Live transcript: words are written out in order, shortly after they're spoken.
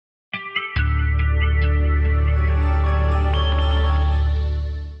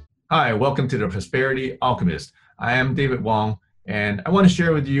Hi, welcome to the Prosperity Alchemist. I am David Wong, and I want to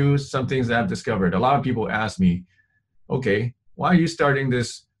share with you some things that I've discovered. A lot of people ask me, okay, why are you starting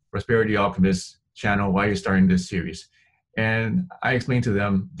this Prosperity Alchemist channel? Why are you starting this series? And I explain to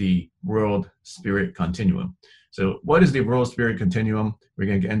them the world spirit continuum. So what is the world spirit continuum? We're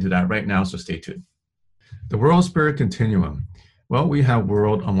going to get into that right now, so stay tuned. The world spirit continuum. Well, we have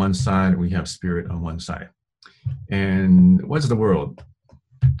world on one side, we have spirit on one side. And what's the world?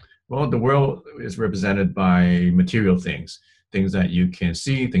 Well, the world is represented by material things, things that you can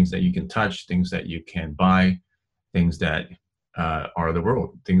see, things that you can touch, things that you can buy, things that are the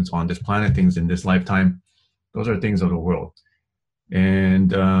world, things on this planet, things in this lifetime. Those are things of the world.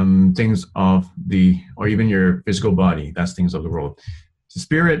 And things of or even your physical body, that's things of the world. The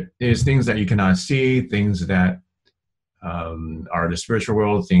spirit is things that you cannot see, things that are the spiritual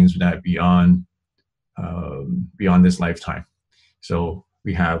world, things that beyond this lifetime. So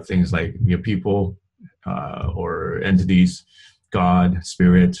we have things like people or entities, God,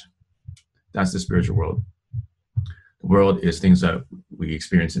 spirit. That's the spiritual world. The world is things that we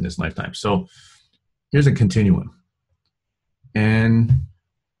experience in this lifetime. So here's a continuum. And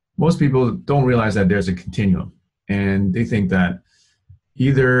most people don't realize that there's a continuum. And they think that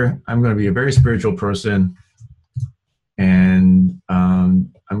either I'm going to be a very spiritual person and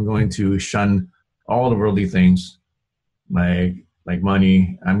I'm going to shun all the worldly things like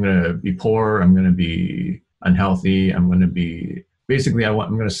money. I'm going to be poor. I'm going to be unhealthy. I'm going to be, basically, I'm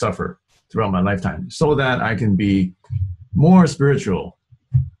going to suffer throughout my lifetime so that I can be more spiritual,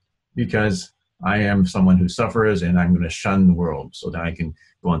 because I am someone who suffers, and I'm going to shun the world so that I can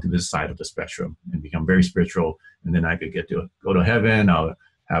go onto this side of the spectrum and become very spiritual. And then I could go to heaven. I'll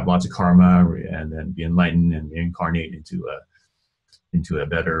have lots of karma and then be enlightened and reincarnate into a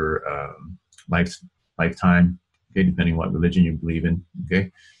better lifetime. Okay, depending what religion you believe in.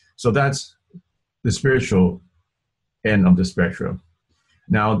 Okay, so that's the spiritual end of the spectrum.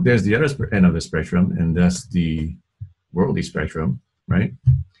 Now, there's the other end of the spectrum, and that's the worldly spectrum, right?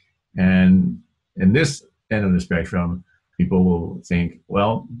 And in this end of the spectrum, people will think,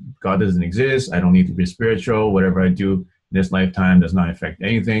 well, God doesn't exist. I don't need to be spiritual. Whatever I do in this lifetime does not affect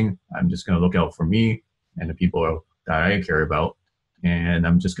anything. I'm just going to look out for me and the people that I care about, and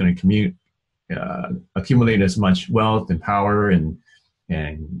I'm just going to accumulate as much wealth and power and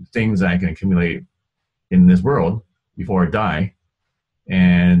things that I can accumulate in this world before I die,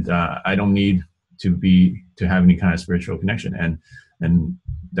 and I don't need to have any kind of spiritual connection, and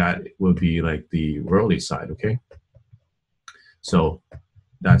that will be like the worldly side. Okay, so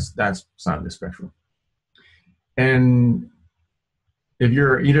that's side of the spectrum. And if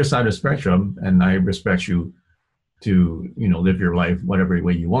you're either side of the spectrum, and I respect you to live your life whatever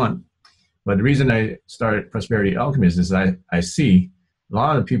way you want. But the reason I started Prosperity Alchemist is I see a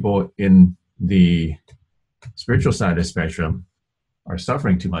lot of people in the spiritual side of the spectrum are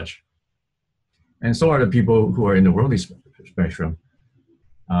suffering too much. And so are the people who are in the worldly spectrum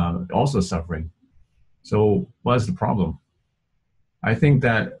also suffering. So what's the problem? I think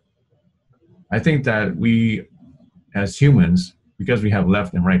that we as humans, because we have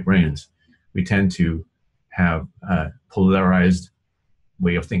left and right brains, we tend to have a polarized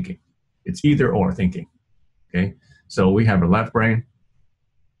way of thinking. It's either or thinking, okay? So we have a left brain,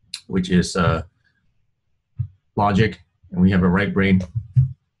 which is logic, and we have a right brain,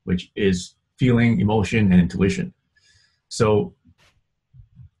 which is feeling, emotion, and intuition. So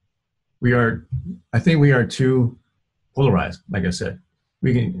I think we are too polarized, like I said.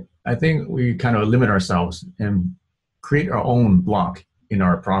 I think we kind of limit ourselves and create our own block in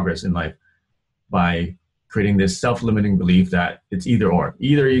our progress in life by creating this self-limiting belief that it's either or.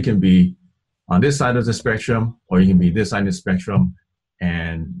 Either you can be on this side of the spectrum, or you can be this side of the spectrum,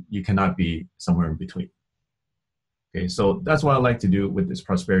 and you cannot be somewhere in between. Okay, so that's what I like to do with this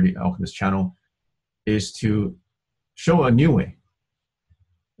Prosperity Alchemist channel, is to show a new way.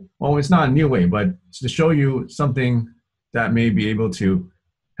 Well, it's not a new way, but it's to show you something that may be able to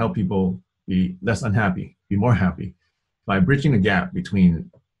help people be less unhappy, be more happy, by bridging the gap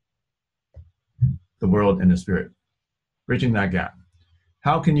between the world and the spirit, bridging that gap.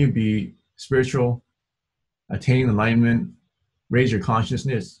 How can you be spiritual, attain enlightenment, raise your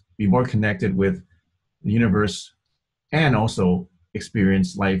consciousness, be more connected with the universe, and also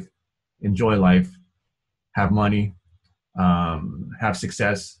experience life, enjoy life, have money, have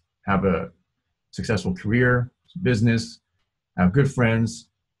success, have a successful career, business, have good friends,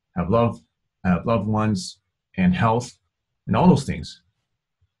 have loved ones, and health, and all those things.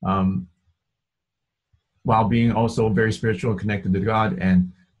 While being also very spiritual, connected to God,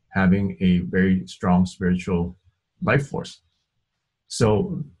 and having a very strong spiritual life force.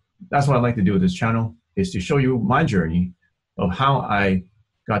 So that's what I like to do with this channel, is to show you my journey of how I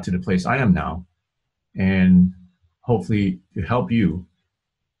got to the place I am now, and hopefully to help you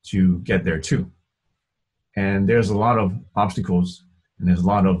to get there too. And there's a lot of obstacles and there's a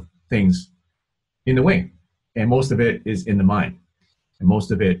lot of things in the way. And most of it is in the mind. And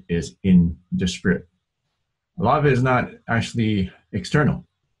most of it is in the spirit. A lot of it is not actually external.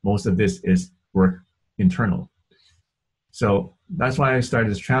 Most of this is work internal. So that's why I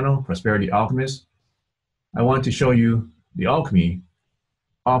started this channel, Prosperity Alchemist. I want to show you the alchemy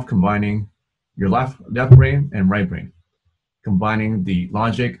of combining your left brain and right brain, combining the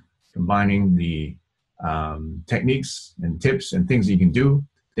logic, combining the techniques and tips and things you can do,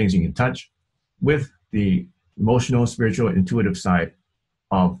 things you can touch, with the emotional, spiritual, intuitive side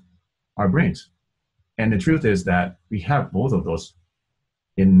of our brains. And the truth is that we have both of those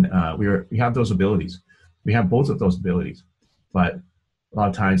we have those abilities. We have both of those abilities, but a lot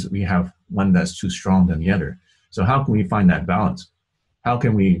of times we have one that's too strong than the other. So how can we find that balance? How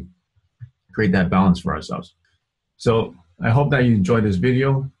can we create that balance for ourselves? So I hope that you enjoyed this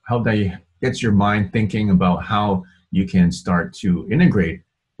video. I hope that it gets your mind thinking about how you can start to integrate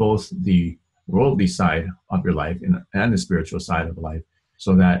both the worldly side of your life and the spiritual side of life,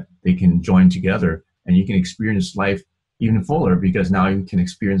 so that they can join together and you can experience life even fuller, because now you can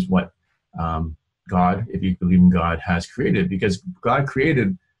experience what God, if you believe in God, has created, because God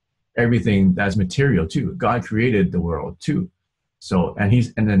created everything that's material too. God created the world too. So, and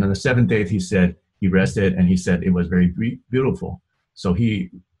then on the seventh day, he said, he rested and he said it was very beautiful. So he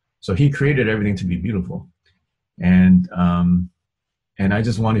created everything to be beautiful. And I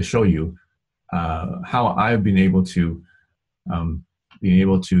just want to show you how I've been able to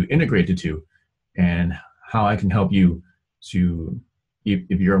integrate the two, and how I can help you to,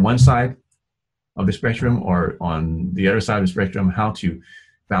 if you're on one side of the spectrum or on the other side of the spectrum, how to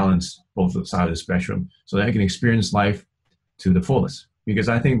balance both sides of the spectrum so that I can experience life to the fullest. Because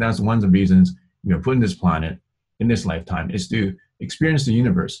I think that's one of the reasons we are put in this planet in this lifetime, is to experience the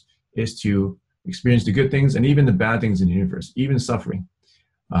universe, is to experience the good things and even the bad things in the universe, even suffering,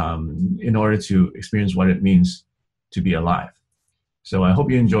 in order to experience what it means to be alive. So I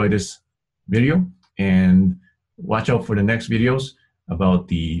hope you enjoyed this video, and watch out for the next videos about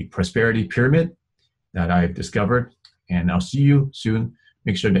the prosperity pyramid that I've discovered. And I'll see you soon.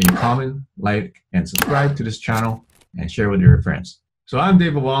 Make sure that you comment, like, and subscribe to this channel and share with your friends. So I'm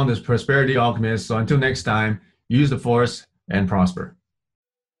David Wong, this Prosperity Alchemist. So until next time, use the force and prosper.